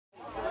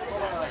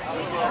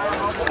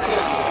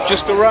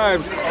just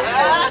arrived.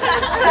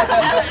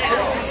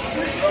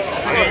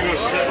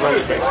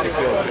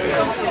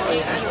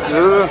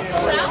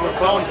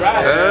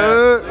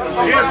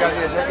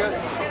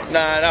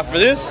 Nah, not for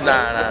this.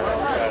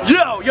 Nah.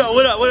 Yo,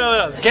 what up?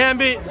 It's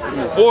Ghambit,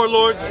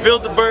 Warlords,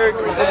 Filterberg,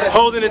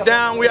 holding it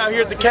down. We out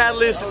here at the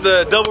Catalyst,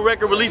 the double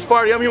record release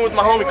party. I'm here with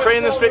my homie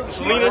Crayon, straight from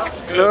Salinas.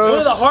 One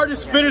of the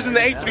hardest spitters in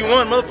the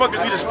 831.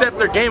 Motherfuckers need to step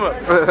their game up.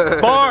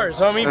 Bars,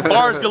 homie,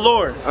 bars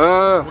galore.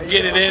 We'll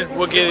get it in.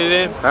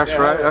 That's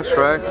right.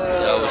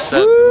 Yo, what's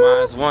up,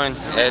 Demise 1,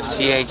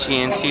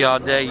 FGHENT all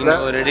day, you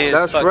know what it is.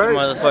 That's Fuck right. the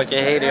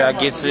motherfucking hater, I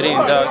gets it in,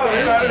 dog.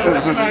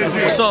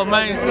 What's up,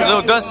 man?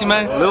 Little Dusty,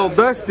 man. Little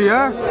Dusty,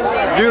 huh?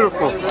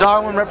 Beautiful.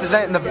 Darwin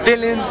representing the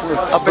villains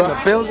up in the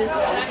building.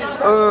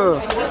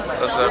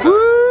 What's up,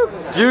 Woo,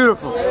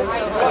 beautiful.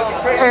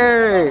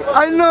 Hey,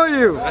 I know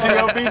you.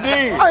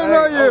 TLBD. I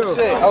know you.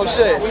 Oh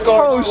shit.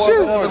 Scar.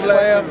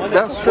 Slam.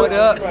 That's What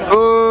up?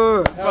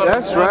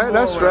 That's right.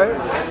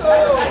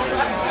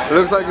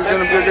 Looks like it's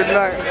gonna be a good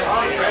night.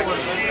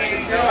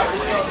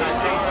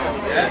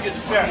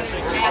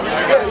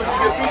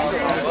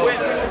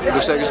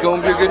 Looks like it's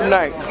gonna be a good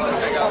night.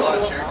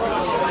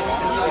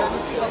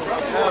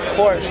 Of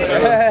course.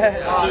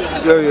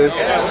 There he is.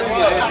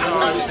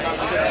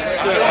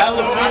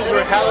 Hella impressed by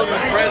your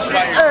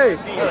Hey.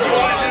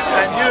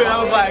 I knew it. I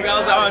was like,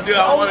 oh dude, I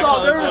want to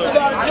call this one.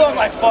 I was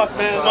like, fuck,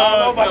 man.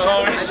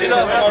 This shit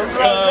up.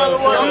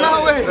 I'm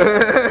not waiting.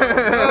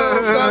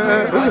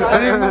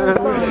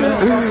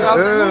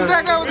 Who's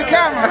that guy with the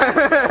camera?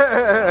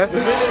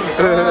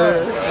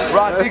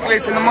 Rod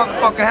Dickley's in the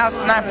motherfucking house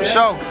tonight for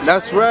sure.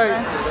 That's right.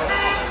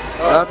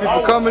 A lot of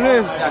people coming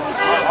in. I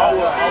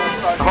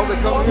hope they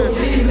come in.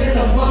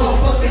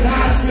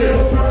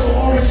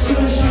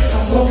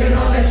 Smoking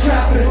on that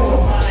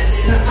tropical.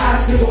 The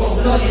obstacle,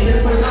 slugging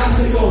this my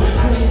obstacle.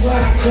 I can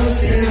rock,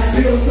 and I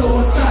feel so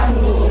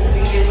unstoppable.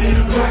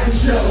 Rock the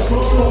show,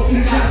 smoke off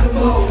each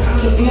chopable. I'm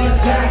the blood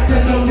back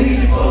that don't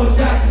need it for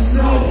Dr.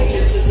 Snow.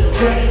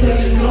 Right, so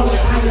you know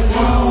that I am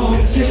wrong.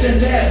 Chipping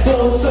that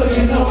bowl, so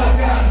you know I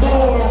got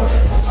more.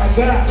 I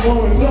got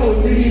more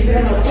gold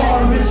than a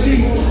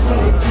pharmacy. I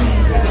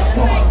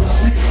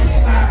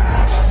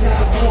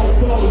got more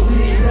gold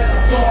than a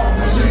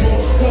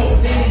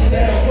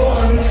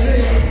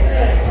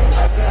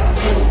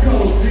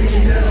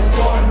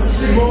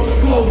pharmacy. More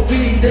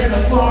codeine than a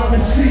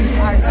pharmacy.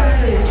 I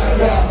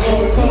got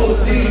more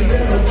codeine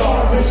than a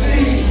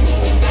pharmacy.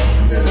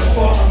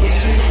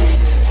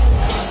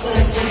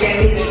 I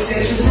need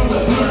attention from the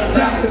blood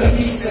doctor.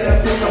 He said I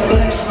put my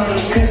black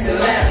money cause it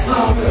lasts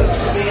longer.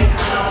 Been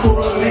out for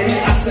a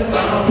minute, I said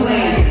I'm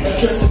playing.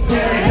 Just a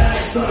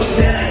paradise, something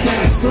that I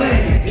can't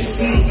explain. This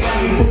heat got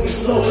me moving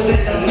slower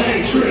than a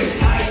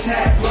matrix. Ice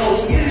hat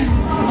blows, yes.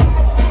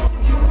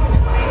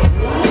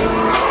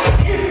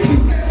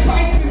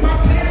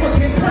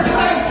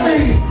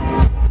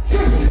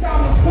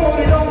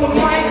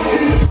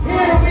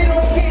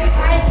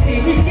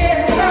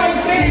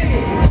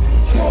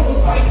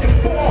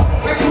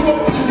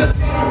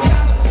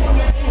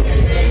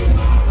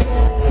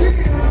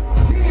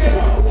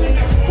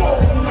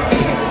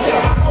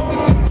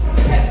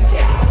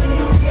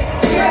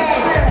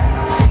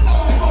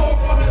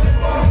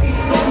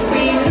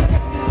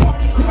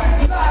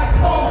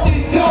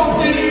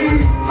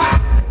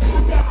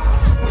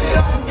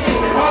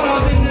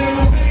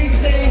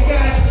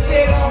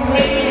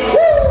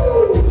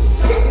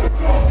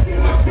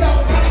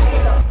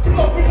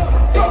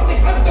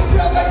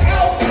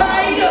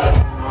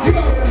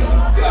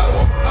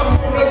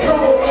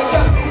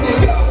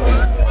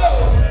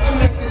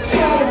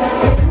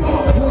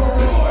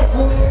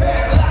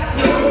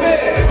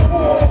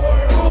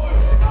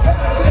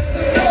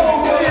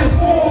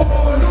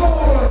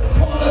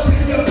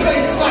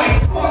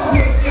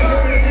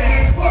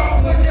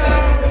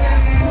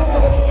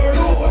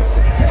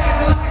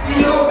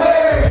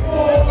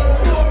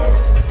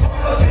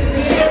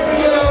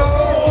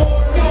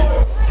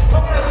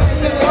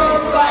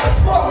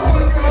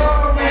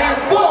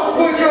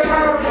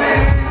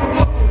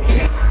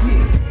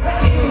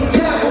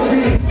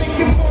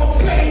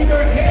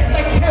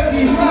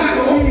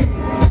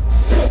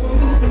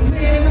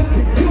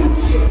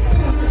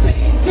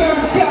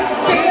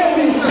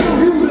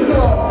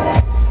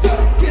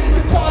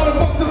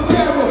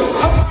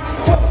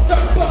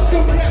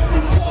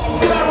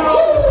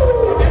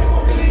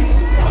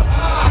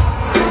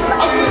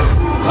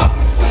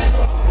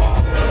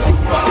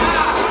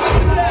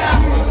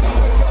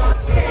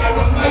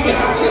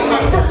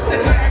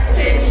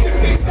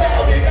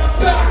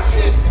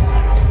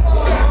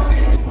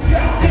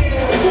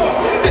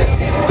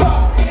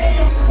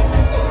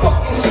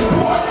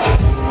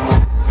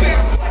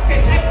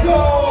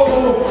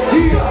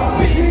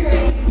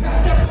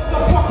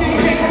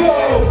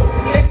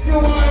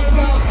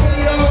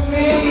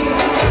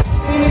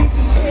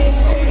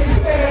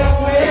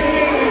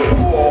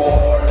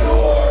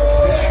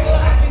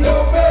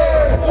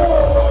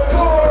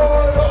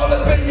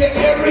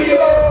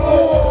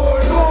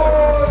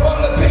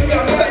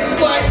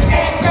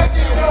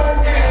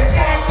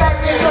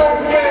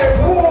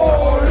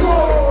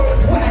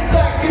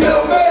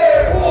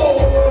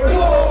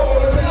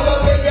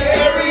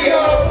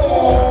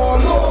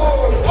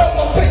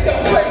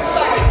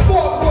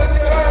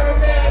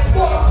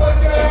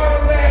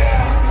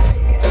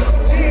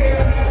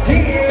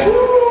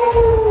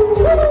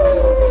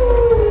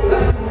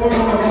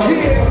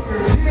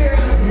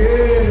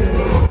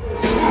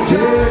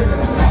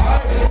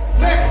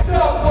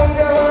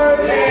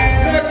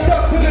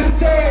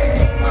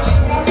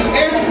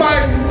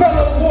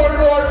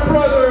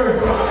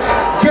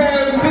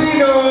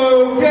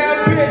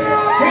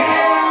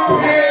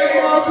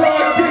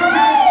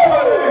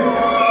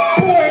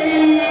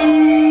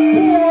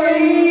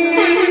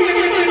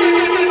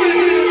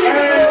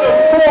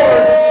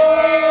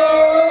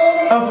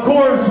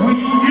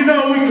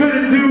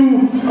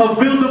 a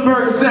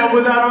Bilderberg set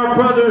without our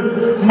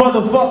brother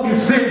motherfucking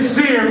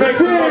Sincere. Make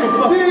some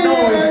motherfucking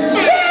noise.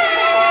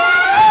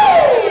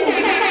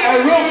 Hey,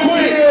 real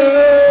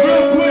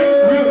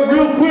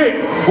quick.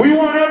 We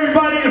want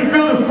everybody to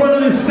feel the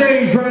front of the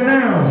stage right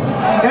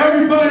now.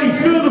 Everybody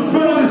feel the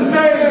front of the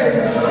stage.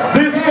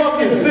 This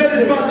fucking set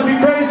is about to be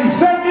crazy.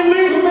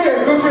 Secondly,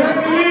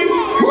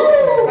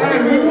 hey,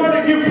 we want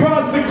to give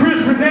props to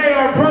RENE,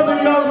 our brother,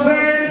 you know what I'm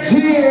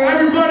saying? Yeah.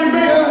 Everybody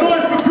make some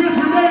noise for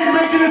RENE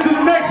making it to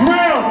the next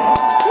round.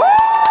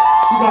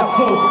 You got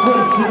So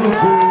Fresh in the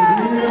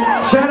building.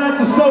 Shout out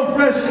to So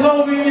Fresh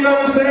Clothing, you know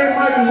what I'm saying?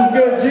 Michael was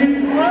good, G.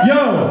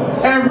 Yo,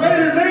 and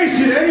Raider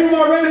Nation,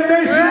 anyone Raider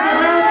Nation?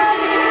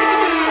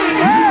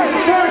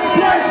 First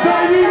place,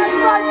 baby.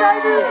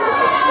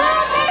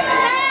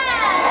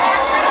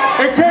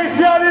 In case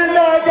y'all didn't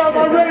know, I got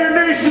my Raider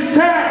Nation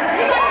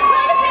tag.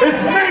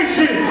 It's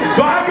Nation,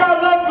 but I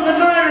got love for the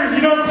Niners,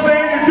 you know what I'm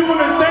saying? They're doing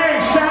their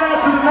thing. Shout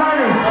out to the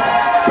Niners.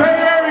 Bay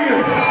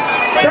Area,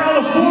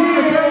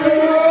 California, baby.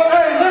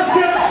 Hey, let's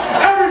get,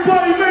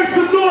 everybody make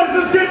some noise.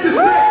 Let's get this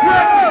set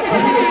cracking.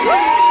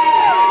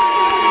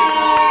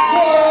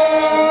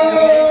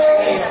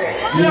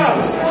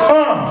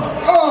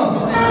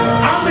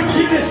 I'm the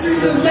kid that's in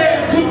the lab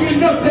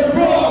cooking up that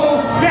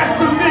raw. That's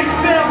the mix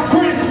now,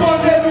 crisp on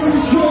that new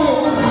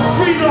show.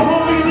 Free the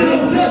homie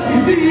Little Dusty,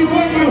 see you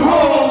when you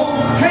home.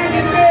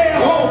 Hanging there,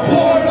 whole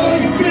board, all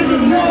you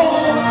feeling wrong.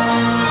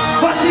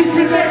 But she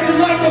connected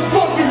like a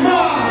fucking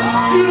mob.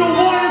 You don't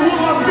want it with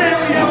my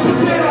family, I put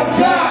that on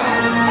God.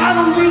 I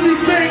don't really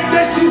think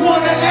that you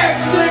wanna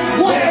act like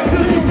what?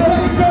 Cause you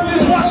never got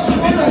this locked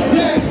in a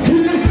day. You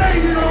just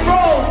made it a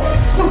roll.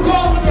 So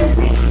call me the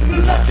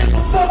cause I think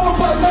I'm fucking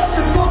about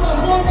nothing for my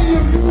money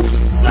and you.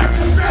 Like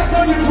the stress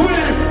on your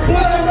Twitter,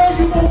 but I know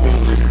you won't be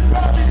it.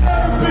 Probably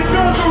never been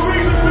done the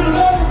reason for the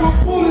love of a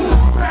bullet.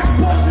 Back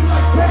punching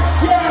like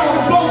Pascal,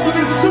 both of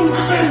his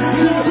stupid.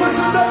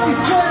 Putting up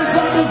these words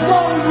on the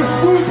phone with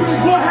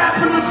stupid. What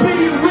happened to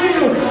being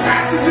real?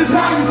 Actions is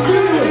how you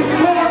feel.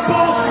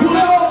 Hardball, you'll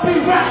all be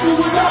rapping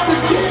without the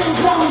kids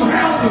on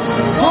houses.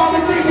 All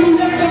the things you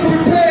never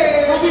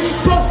prepared. Are we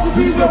supposed to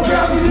be the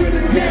rally in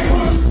the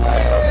game?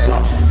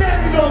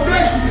 Standing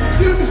ovation,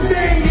 you can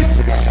stay in your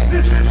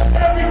this is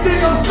everything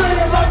I'm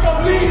saying like I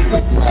mean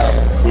it.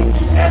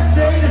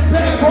 Essay is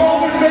back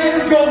home and made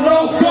it go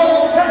loco.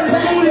 That's the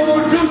studio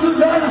producers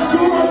out of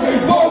school and they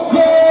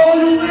vocal.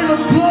 You in the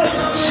blood,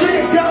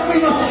 shit got me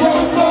a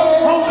solo.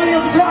 Homie,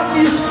 I'm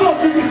cocky as fuck,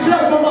 you can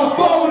check on my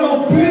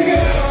photo,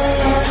 bitch.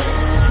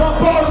 My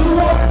bars are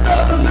on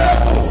another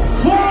level.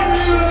 One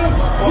year,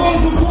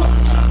 those are one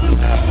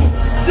level.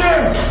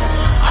 Yeah,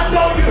 I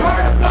know you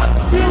heard about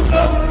the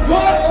filter.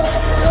 What?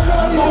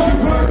 I know you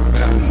heard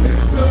about the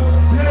filter.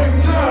 Damn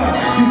time,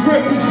 you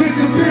represent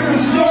the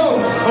business show.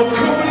 I'm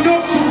coming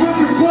up so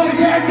everybody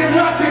acting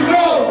like they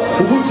know.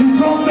 But what you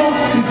don't know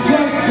is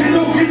that they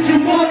don't get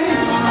your money.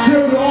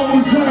 They're the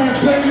only time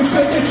playing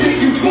back and think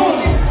you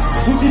funny.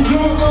 What you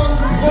don't know,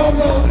 you don't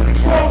know.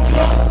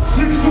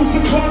 Six fools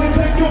of money,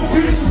 take your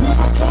bitch with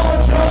my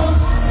car, John.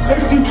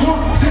 If you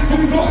want, if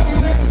you want,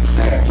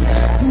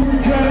 you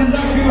got it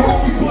like a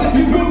homie, but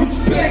you will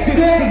respect it.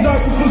 The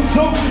knife of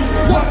assumption,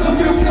 what's the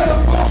milk that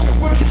I'm fucking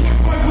with?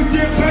 When we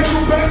get back, you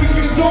baby,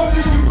 you don't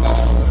think you know.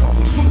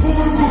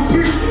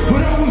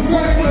 But I was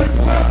right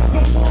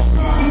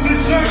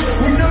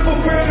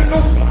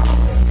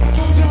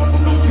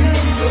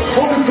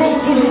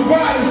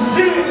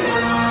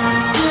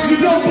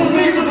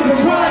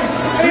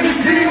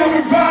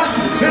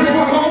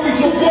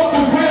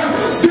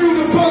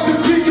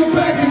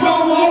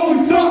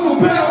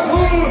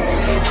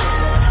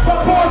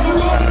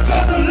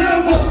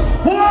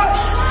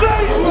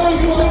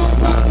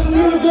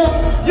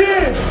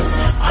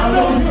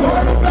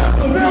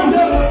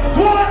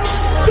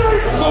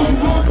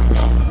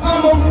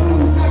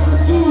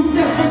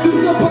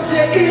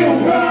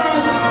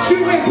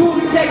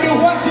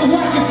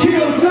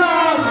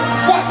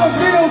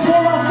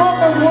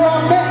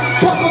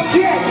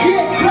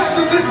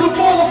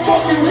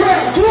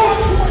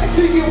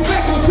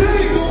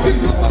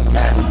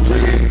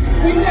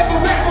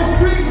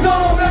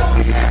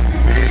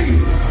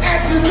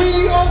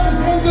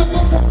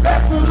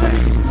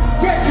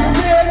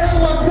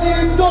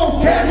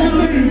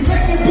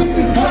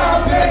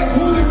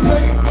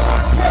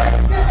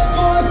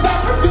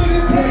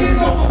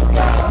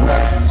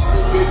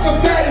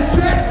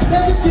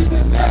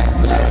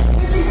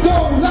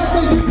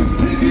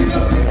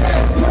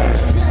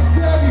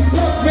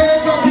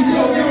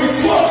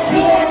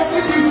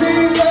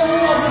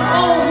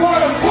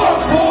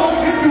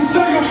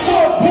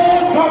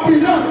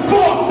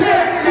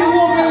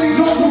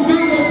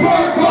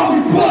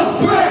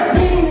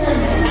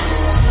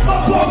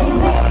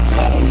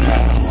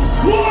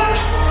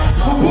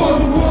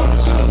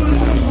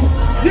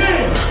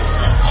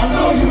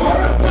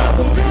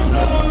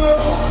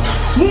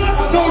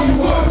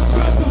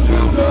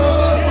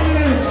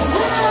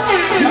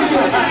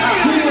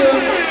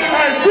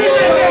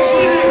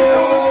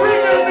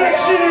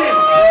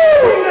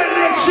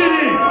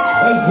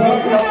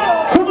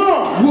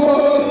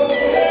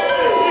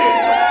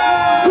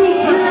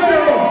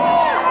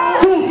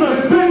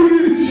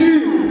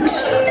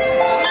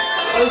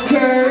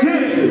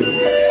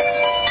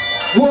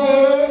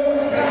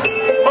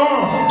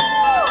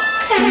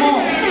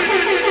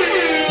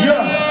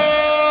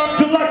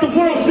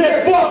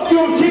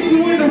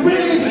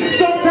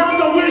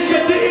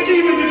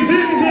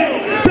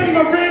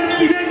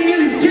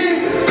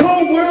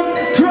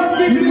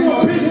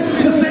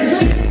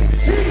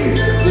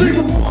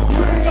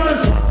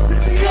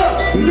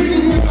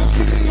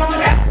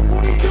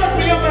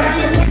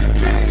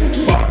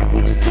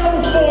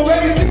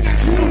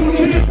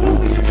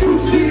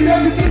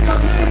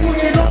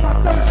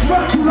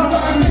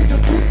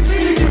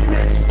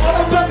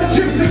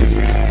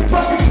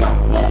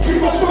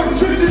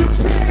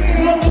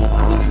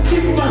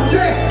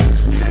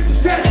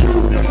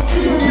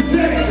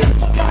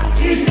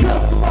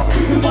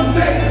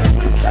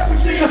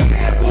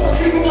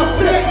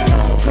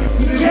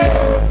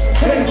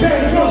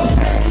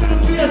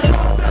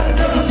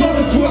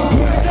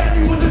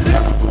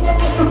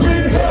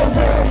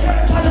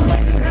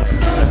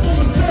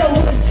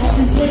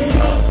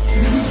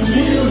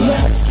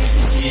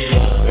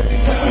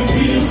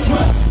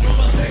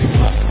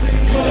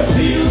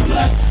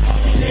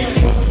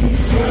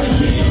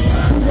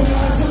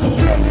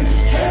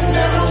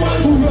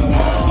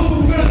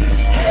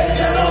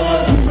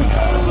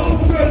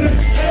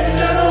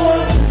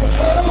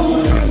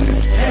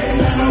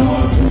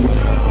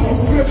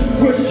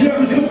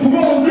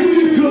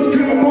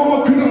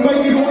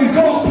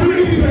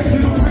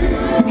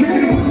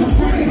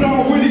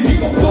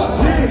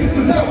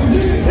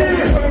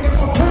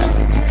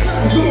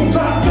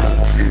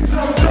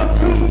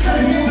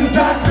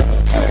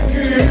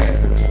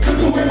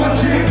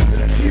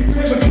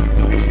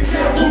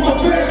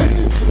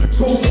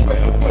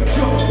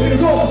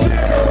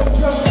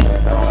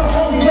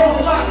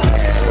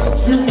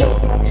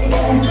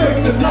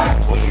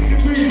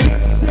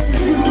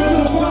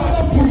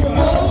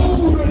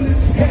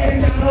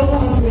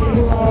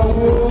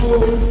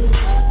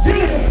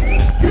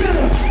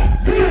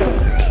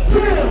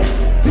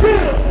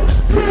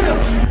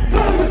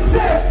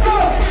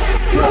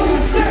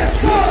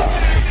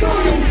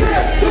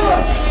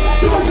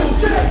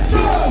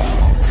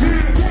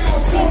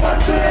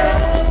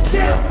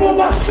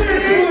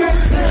city.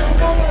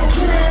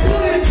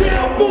 Put it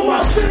down for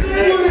my city.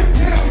 Put it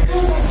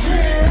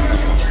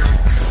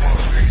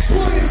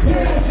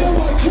down for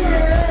my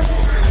town.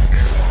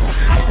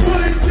 I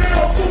put it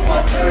down for my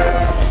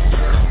town.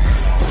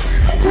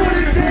 Put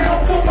it down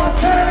for my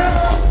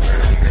town.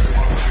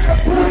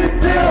 Put it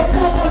down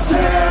for my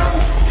town.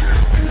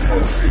 Put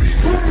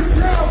it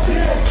down for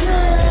my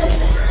town.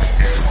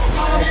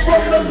 I'm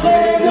from the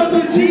land of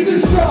the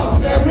Jesus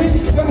strawberries.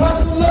 The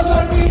hustlers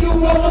like me, you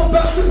all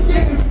about this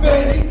getting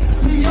fatty.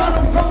 See, I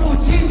don't come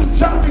with Jesus,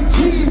 chopping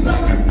keys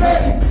like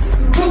confetti.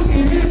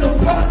 Looking in the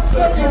pot,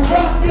 sucking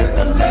rock in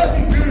the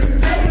levee.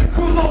 Taking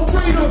cruise on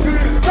freedom,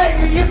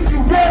 baby, if you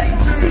ready.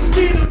 You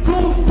see the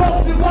goons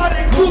posted while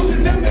they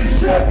cruising in their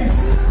Chevys.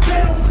 They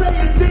don't say a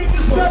thing,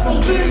 just rebel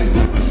lives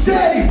with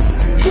machetes.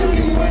 Kill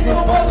you in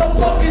your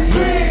motherfucking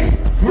dreams.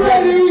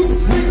 Ready?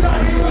 We not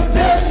here with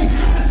daddy.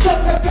 The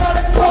sucks I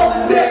gotta call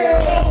it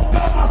there. All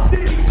about my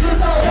city,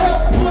 cause I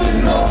help put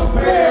it on the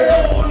bed.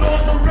 All on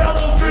the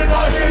relevant,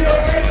 I hear your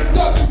haters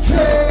up to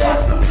care.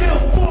 Watch the mill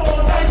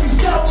fall, now you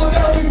shovel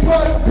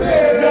everybody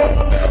bed.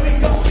 Now we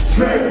go to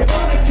trade.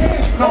 On the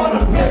case, on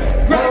the bed.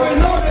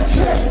 Grabbing on the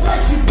chest,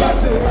 like she about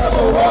to have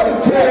a heart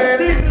attack.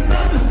 These are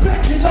not the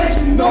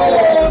speculation, no.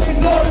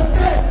 These are the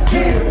facts.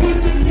 Here with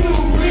the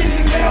news,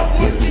 reading out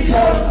with the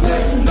other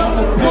things.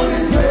 Another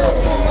running down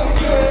for my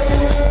city.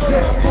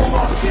 Down for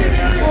my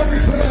city. Put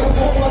it down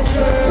for my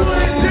city.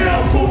 Put it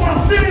down for my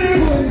city.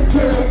 Put it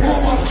down for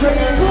my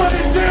city. Put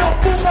it down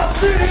for my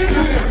city.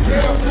 Put it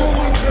down for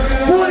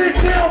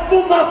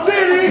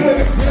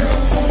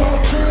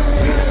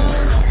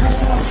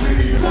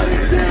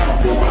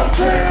my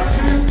town.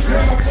 Put it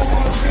down for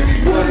my city.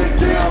 Put it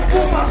down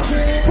for my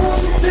city.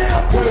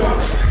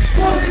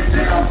 Put it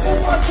down for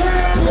my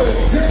town.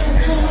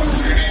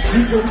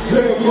 You can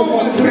tell for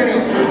my town.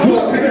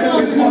 Your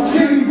town is my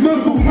city.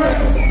 Look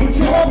around, but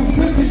you always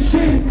with the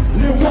shit.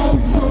 They're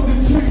always from the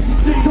cheeks.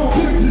 They gon'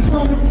 pictures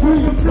on the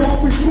freedom.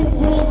 Always move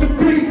on the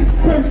beat.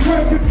 First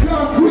record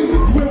concrete.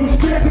 Where we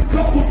stand a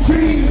couple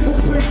trees. We'll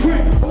play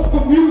quick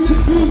over music.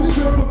 News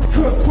of a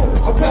cutthroat.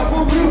 About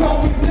what we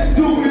always let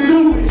do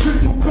it.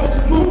 Central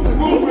Coast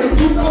moving.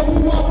 You know who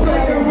I'm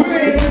playing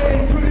with.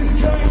 To this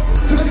game,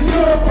 to the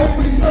Europe,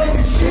 always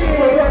making shit.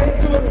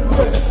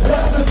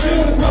 That's the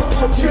deal across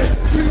my chest.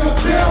 Bring up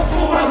down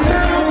for my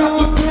town. Got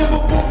the bill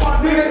up on my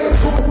neck.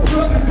 Put the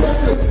blood and go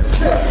to the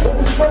step.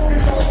 Over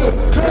smoking on the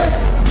best.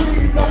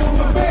 Reading on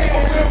the man.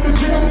 Every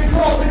time we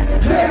call it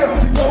damn.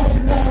 You know she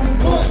want the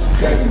foot.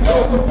 Yeah, you know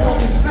the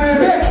woman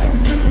said. We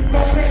sipping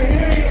on that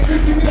hand.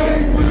 Thinking they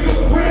ain't with the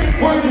ring.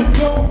 Why you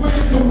don't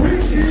win the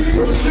Richie?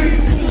 Or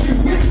she's really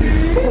with me.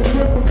 Or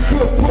never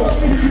could put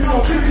me. You know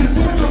this is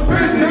with the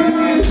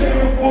business.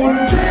 Damn for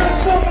the down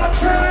for my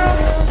town.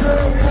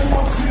 Down for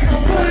my city.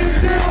 Put it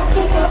down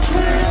for my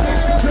town.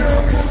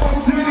 Down for my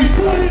city.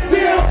 Put it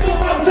down for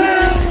my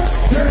town.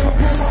 Down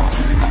for my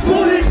city.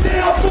 Put it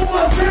down for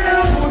my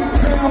town. Put it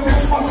down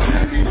for my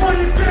city. Put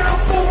it down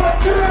for my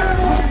town.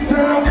 Put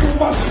it down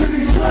for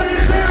my city. Put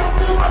it down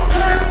for my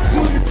town.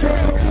 Put it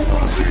down for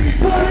my city.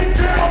 Put it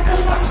down for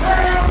my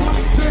town. Put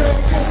it down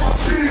for my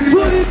city.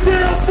 Put it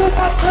down for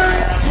my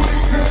town. Put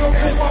it down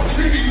for my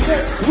city.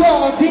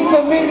 Raw, deep, no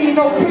mini,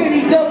 no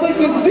pity, double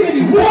the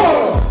city.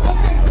 Whoa!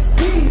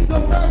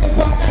 Surrounded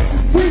by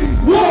free.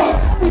 What?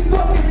 We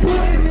fucking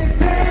putting it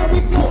down. We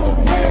go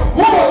around.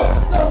 What?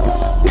 The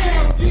whole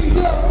town.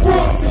 Jesus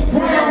from the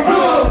ground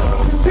up.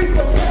 We pick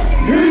up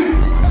heat.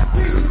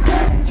 We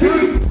got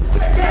cheese.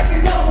 They're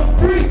acting on the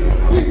free.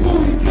 We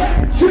booty got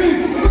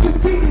cheese. The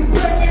people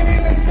banging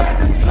in the got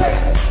the slack.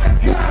 I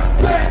got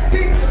back.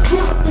 Things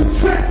drop the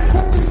track.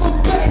 Something so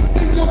fast.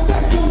 Things go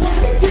back so long.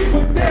 They keep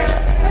it down.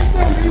 I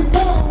know you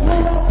want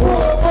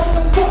more on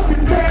the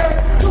fucking down.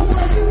 So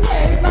where you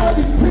at? All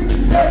these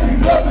bitches that you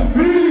loving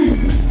me.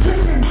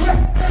 Drinking black,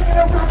 hanging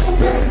around the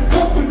best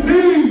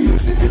company.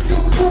 This is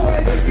your boy,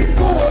 this is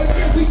boy.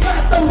 Yeah, we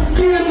got those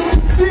skills.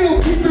 Still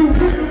keep it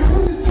real. Who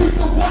is street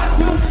to watch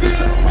them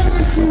feel? Where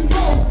is you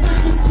go? Get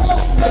you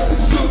close, let the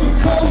sugar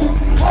coat.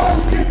 All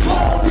get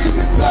ball, we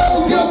can go.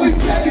 Yo, we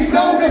steady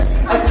on it.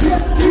 I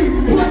just keep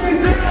putting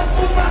it down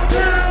for my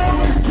town.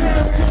 Put it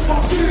down for my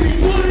city.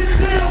 Put it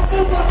down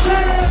for my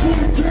town.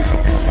 Put it down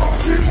for my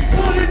city.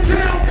 Put it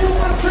down for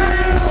my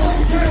town. Put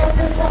it down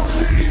for my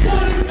city.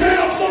 Put it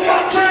down for my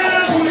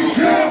town. Put it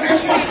down for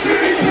my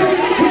city. Put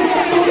it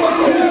down for my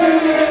town.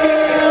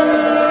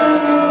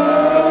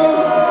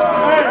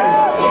 Hey,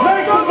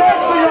 make some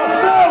noise for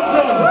yourselves,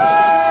 though.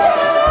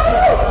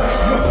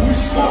 We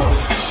smoke.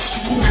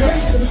 People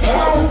gangster.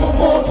 I with my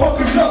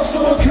motherfucking love, so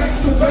I'm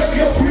gangster, baby,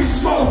 I breathe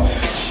smoke.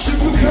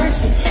 People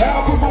gangster. I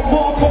with my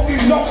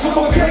motherfucking love, so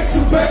I'm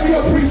gangster, baby, I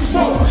breathe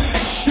smoke.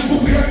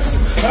 People gangster.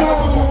 I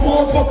with my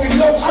motherfucking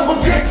love, so I'm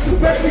gangster,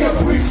 baby, I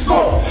breathe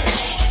smoke.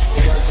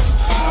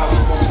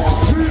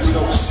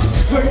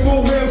 They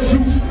won't have you,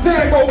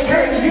 they won't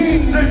catch me.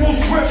 They won't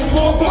sweat the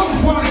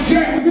motherfuckers wanna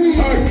get me.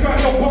 I ain't got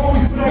no bone,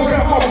 you know I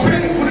got my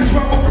bitch. When it's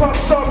round my clock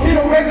stop, he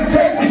don't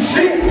hesitate for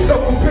shit. No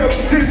compare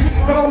with this,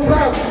 no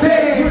doubt.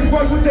 Switch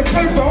right with that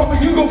paper, homie,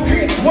 you gon'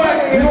 get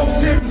whacked. No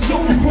step, so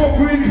you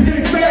corporate,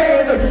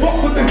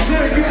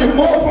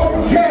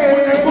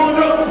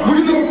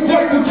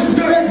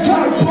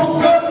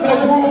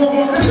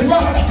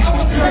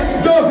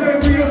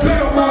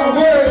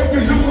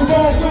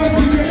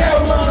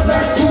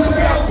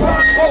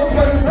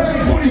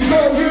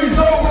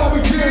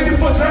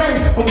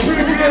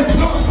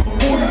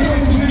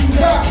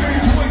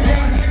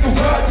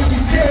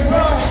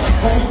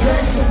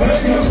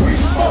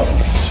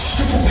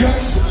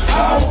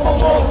 I want my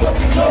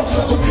motherfucking notes.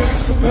 I'm a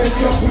gangster,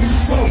 baby, I'm pretty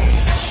smoke.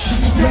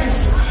 I'm a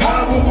gangster.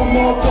 I want my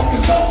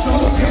motherfucking notes.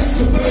 I'm a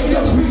gangster, baby,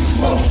 I'm pretty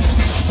smoke.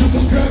 I'm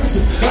a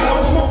gangster. I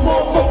want my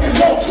motherfucking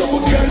notes. I'm a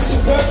gangster,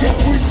 baby, I'm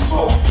pretty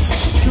smoke.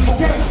 I'm a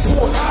gangster.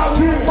 I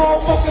want my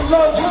motherfucking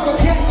notes. I'm a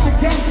gangster,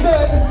 gangster,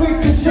 and quick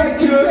to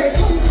shake it.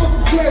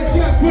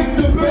 With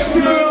the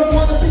breaker,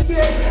 wanna be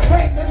gay.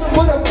 Hey,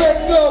 what I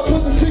back up,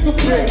 put the trigger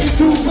break.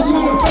 Do me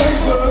a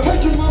favor. Let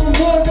your mama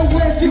wonder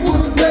where she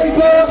was a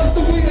neighbor.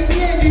 The way the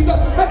end,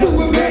 I do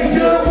it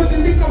major. With the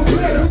nigga I'm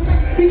playing,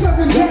 he's up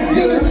in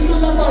danger. This is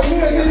not my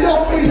way, it's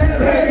always a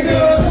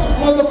hater.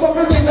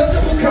 Motherfucker, they love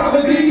some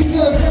comedy.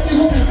 Cause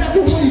everyone has to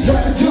way try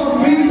to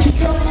jump me. You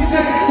tell me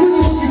that we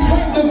know you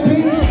claim to be.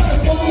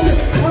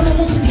 I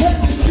know what you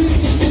have to see.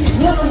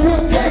 I'm a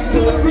real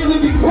gangster, I really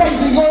be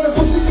crazy. All the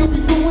pussy you be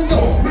doing,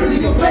 though, really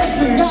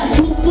amazing. Not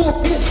too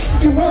fucking.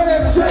 You want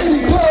that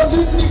shady club,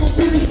 you nigga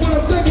finish what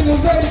I'm thinking of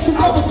that.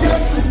 I'm a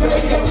gangster,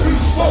 baby, I'm pretty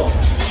smoke.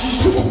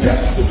 I'm a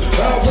gangster,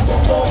 I want my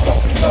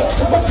motherfucking nuts.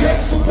 I'm a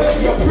gangster,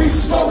 baby, I'm pretty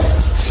smoke.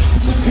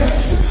 I'm a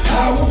gangster,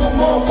 I want my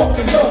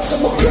motherfucking nuts.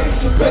 I'm a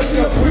gangster, baby,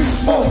 I'm pretty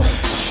smoke.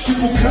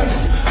 I'm a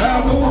gangster,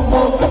 I want my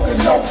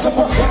motherfucking nuts. I'm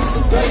a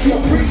gangster, baby,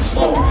 I'm pretty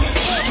smoke.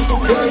 I'm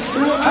a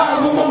gangster,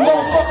 I want my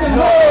motherfucking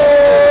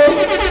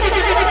nuts.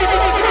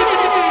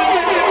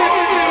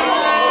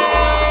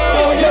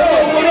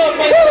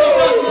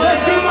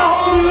 Let's get my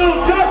homie Lil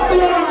Dusty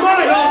on the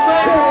mic.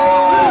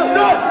 Lil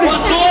Dusty,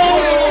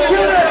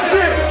 get that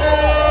shit.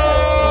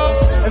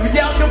 Every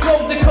day I'm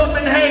supposed to come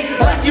and hang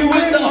like you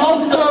with the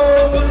holster.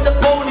 With the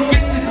bone to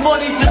get this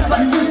money just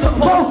like you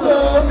supposed to.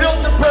 Build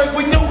the bird,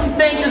 we doing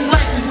things, this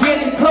life is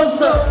getting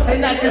closer.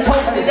 And I just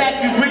hope that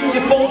you reach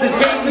it before this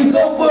game is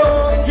over.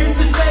 And you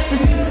just let me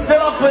see the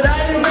film, but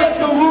I didn't break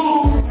the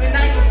rule. And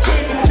I just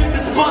came into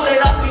the spot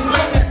that I was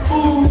looking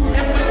food.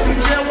 And went to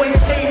jail when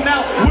it came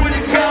out with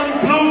a county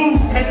blue.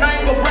 And I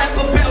ain't gonna rap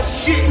about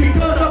shit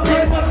because I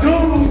pay my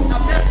dues. Now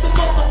that's the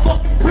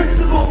motherfucking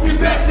principle, get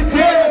back to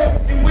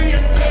class. And we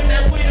just came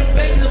that way to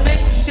make to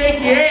make you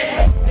shake your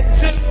ass. And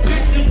took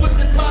pictures with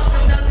the top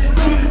and now this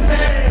dude is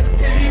bad.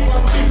 And he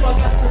wants people, I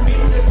got some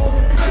music on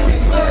the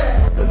cooking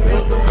class. The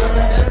build the burn,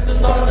 that's the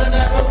song that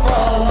never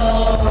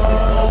follow.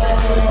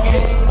 That's what you're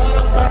getting,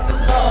 motherfucker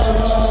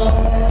solo.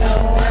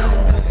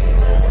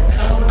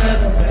 Now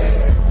never pay.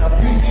 Now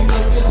pieces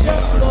of this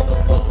young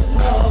motherfucker's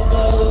hollow.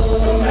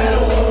 No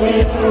matter what we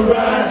on the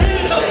rise,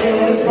 stay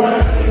on the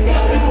grind. You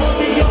got the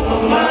money on my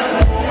mind.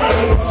 I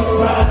ain't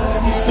surprised,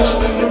 you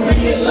struggling to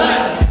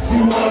realize.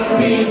 You wanna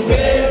be as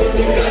bad, but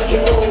you got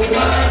your own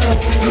mind.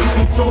 You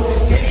control the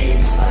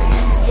games,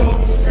 you control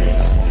the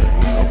streets.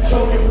 You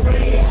control your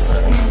brains,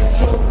 you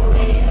control the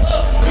lead.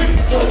 We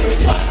control your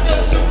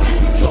partners, and we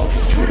control the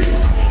streets.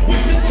 We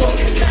control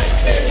your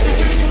nightmares, and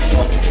we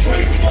control the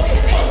dreams.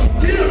 Motherfucker,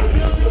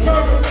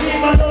 perfect team,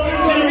 I know you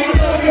tell me,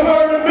 you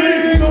heard of me.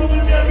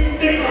 Doing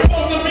everything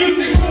from the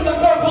music to the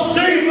purple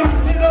seas. I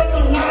sit up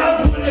the lines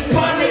with the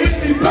partner, hit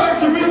me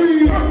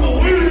perjury. Purple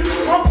weed,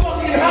 I'm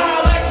fucking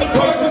high like the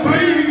person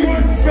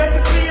bees.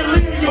 Better be a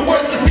leader, you're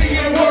worth to see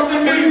and worth to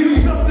me.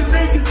 Something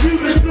they can do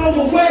to go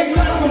away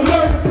like a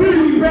murder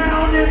please.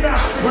 Brown and I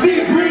see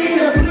green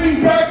and bleed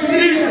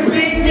burgundy and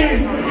pink and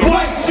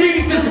white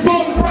sheets and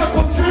smoke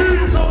purple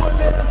trees. Over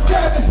there,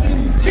 savage,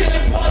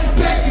 killing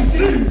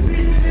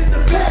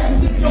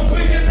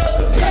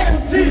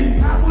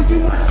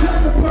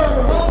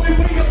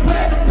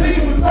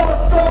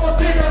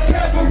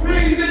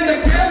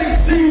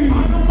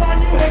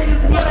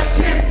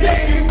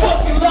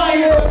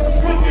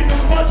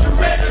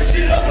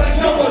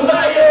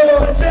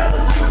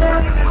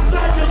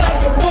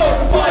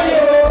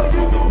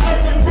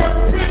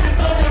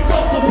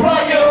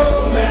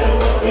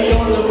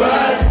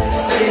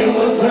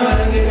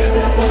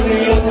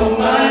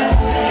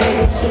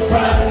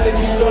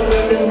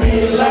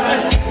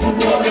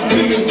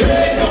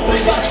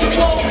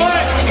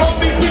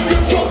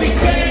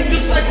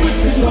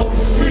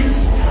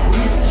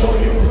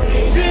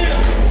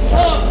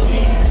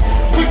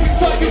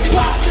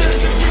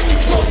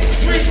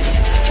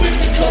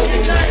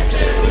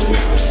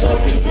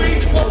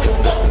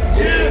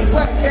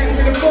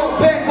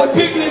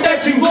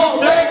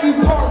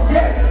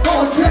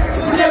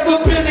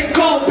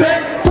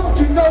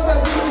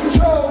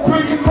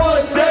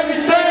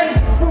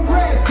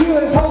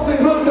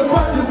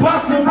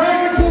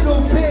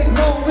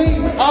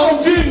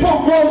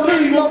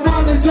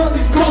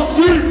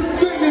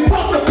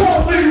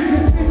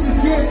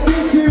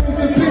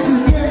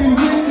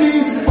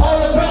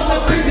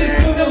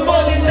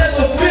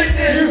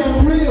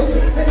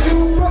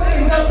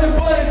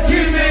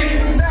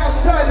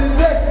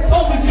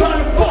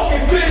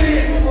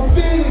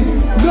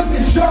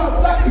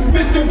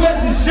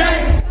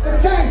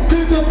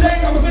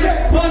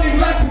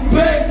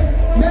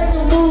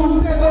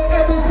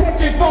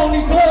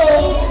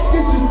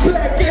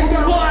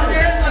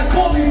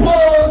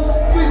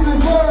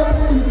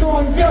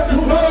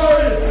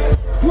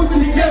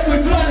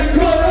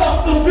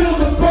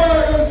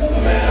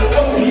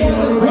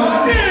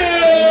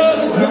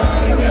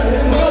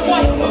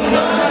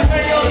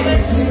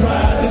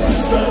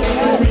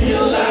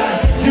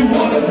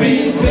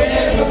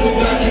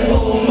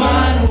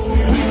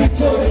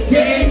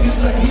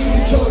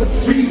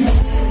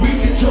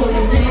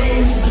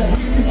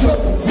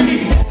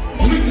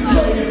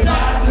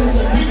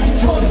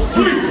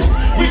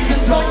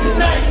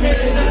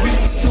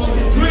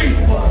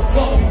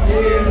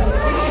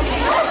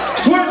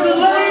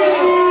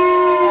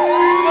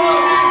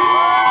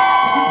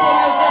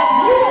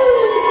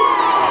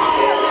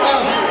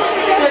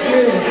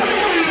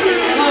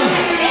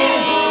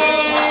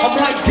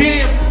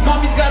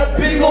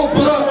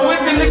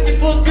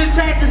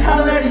can't just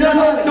holler at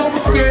Dusty. Don't be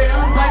scared,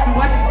 I'm biting,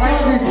 watch his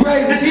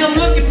life. You see, I'm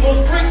looking for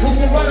a freak who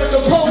can run on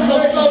the pole, so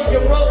slow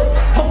your road.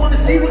 I wanna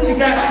see what you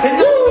got.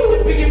 And no,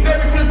 you be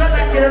embarrassed cause I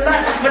like it a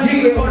lot. My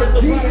knees is hard as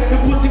a rock, the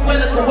pussy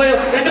wet like a whale.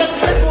 And don't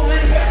trust me,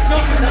 no,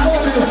 I'm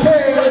holding the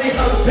pain.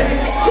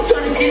 I'm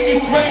trying to get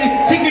X-rated.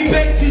 Take me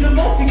back to the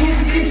most,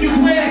 get you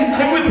ready.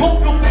 And we both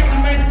go back to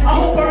man. I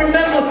hope I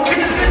remember.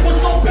 This bitch was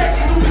so bad,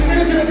 she knew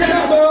this in the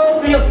town.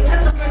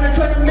 That's a friend that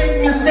tried to make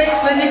me a mistake.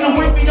 That nigga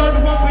with me on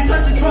the one we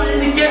touch and trying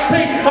to get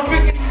paid. I'm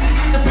freaking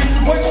the bitch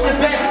that works the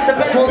best. The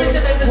best bitch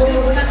that ever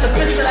seen was not the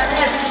bitch that I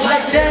had.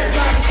 Like that,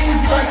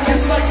 like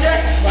just like that.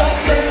 Like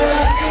that,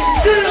 like this.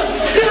 Get up,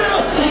 get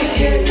up.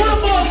 One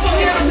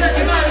motherfucking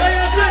second, like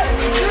that.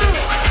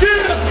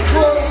 Get up.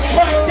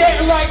 Like that,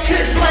 like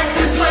this, like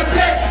this, like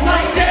that.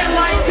 Like that,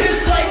 like this,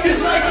 like this,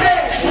 like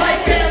that.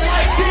 Like that,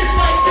 like this,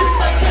 like this,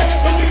 like that.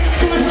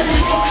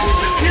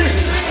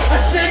 I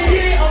said,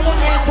 yeah, I'm an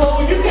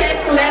asshole. You can ask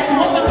the last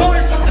one. I'm a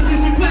chorus, something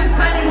that you put it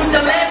tiny with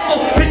the lasso.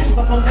 Bitches,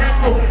 I'm a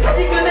macro. How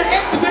you gonna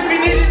ask if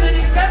you needed an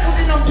example?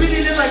 Then I'm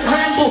beating it like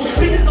Rambo.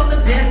 Bitches on the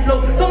dance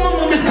floor. Some of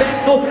them is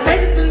back though.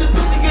 Haters in the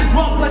pussy get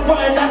drunk like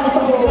Brian Apple.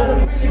 So you gotta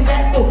bring it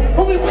back though.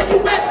 Only when you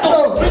back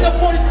though. Bring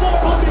up 44,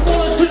 only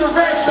going to the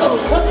red though.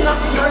 One thing I'm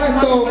learning,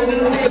 I'm ready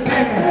to be a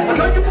back. I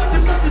know you want to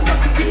something,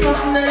 keep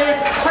on that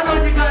ass. I know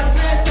you got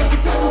bad, so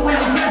you tell the way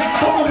to back.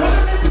 So I'm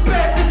running into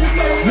bad, then you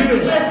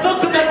get let's go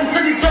back to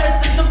silly dress.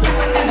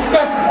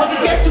 I can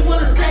get you on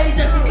the stage,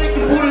 I can make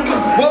you put it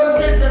with words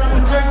that I'm a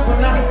jerk, but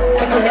not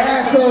I'm an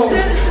asshole.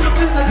 Yeah,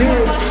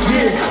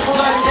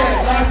 like that,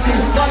 like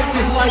this, like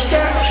this, like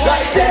that,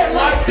 like that,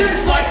 like this,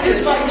 like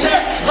this, like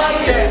that,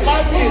 like that,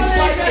 like this,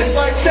 like this,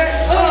 like that.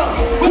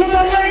 With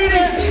my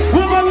ladies,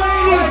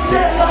 like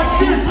that, like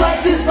this, like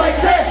this,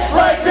 like that,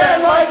 like that,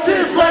 like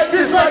this, like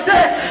this, like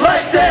that,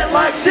 like that,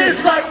 like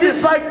this, like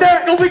this, like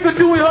that. And we can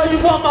do it all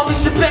you want, mama,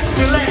 sit back and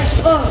relax.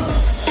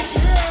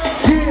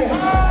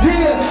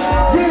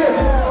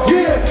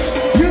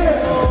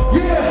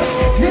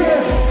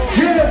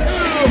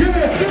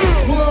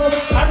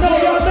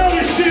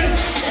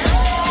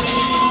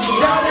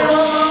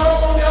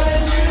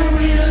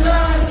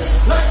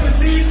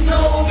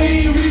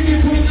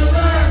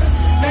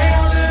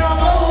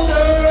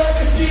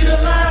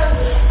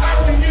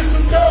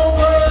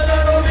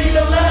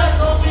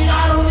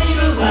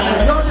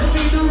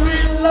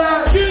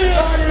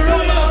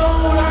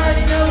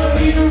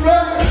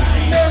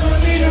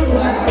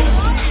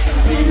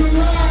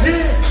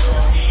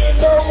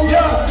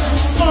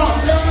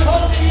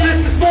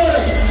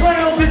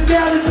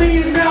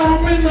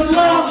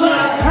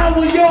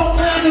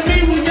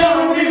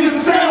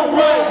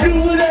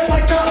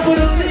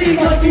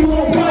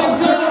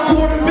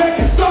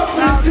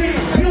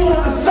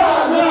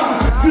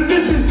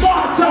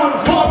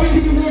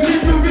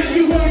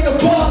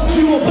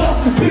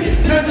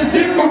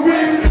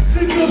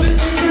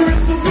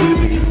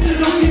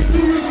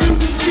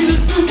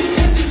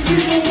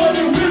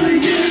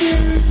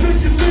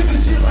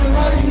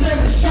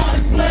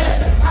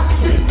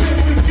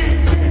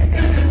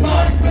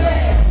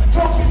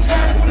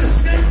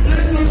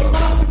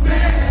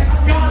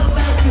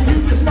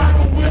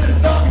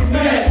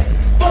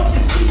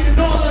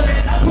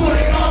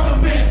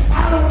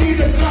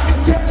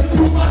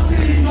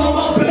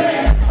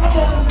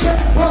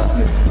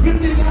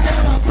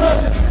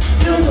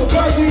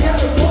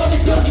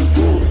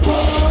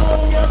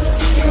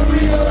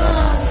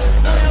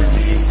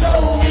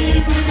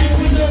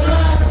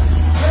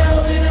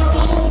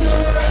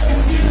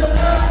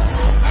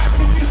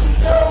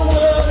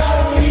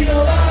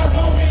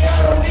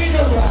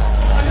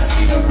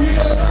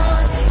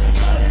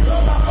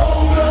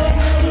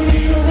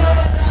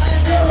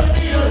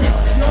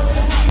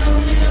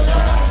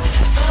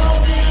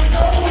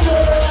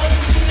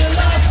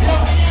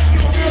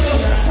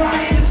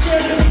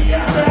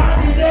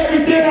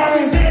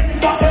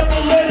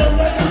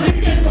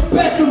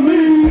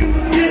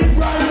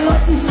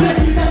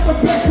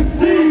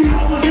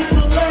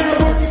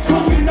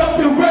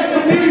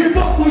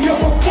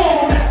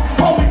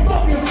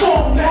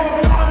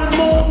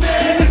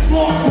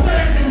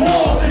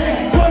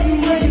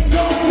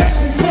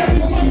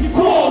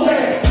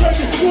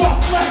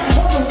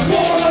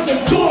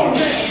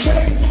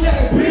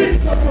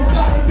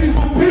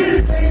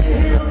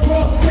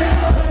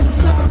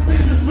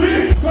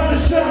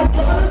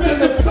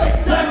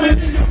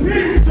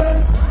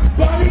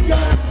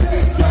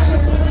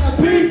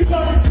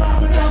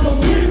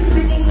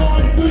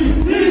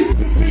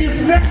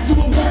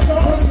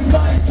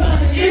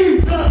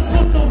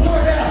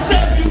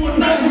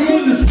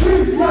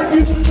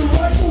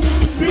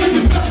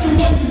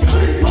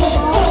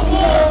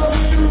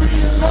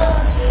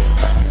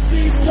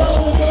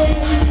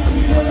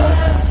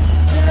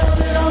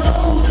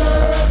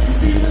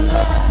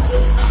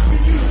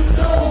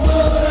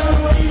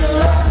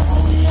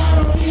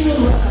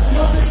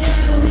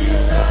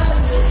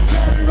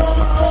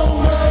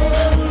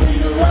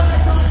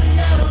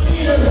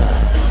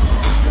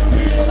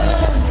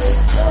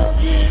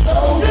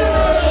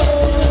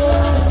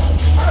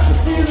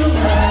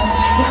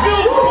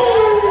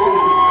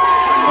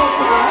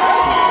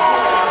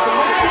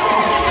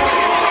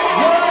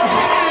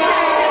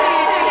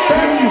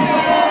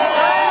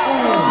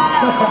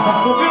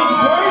 I'm moving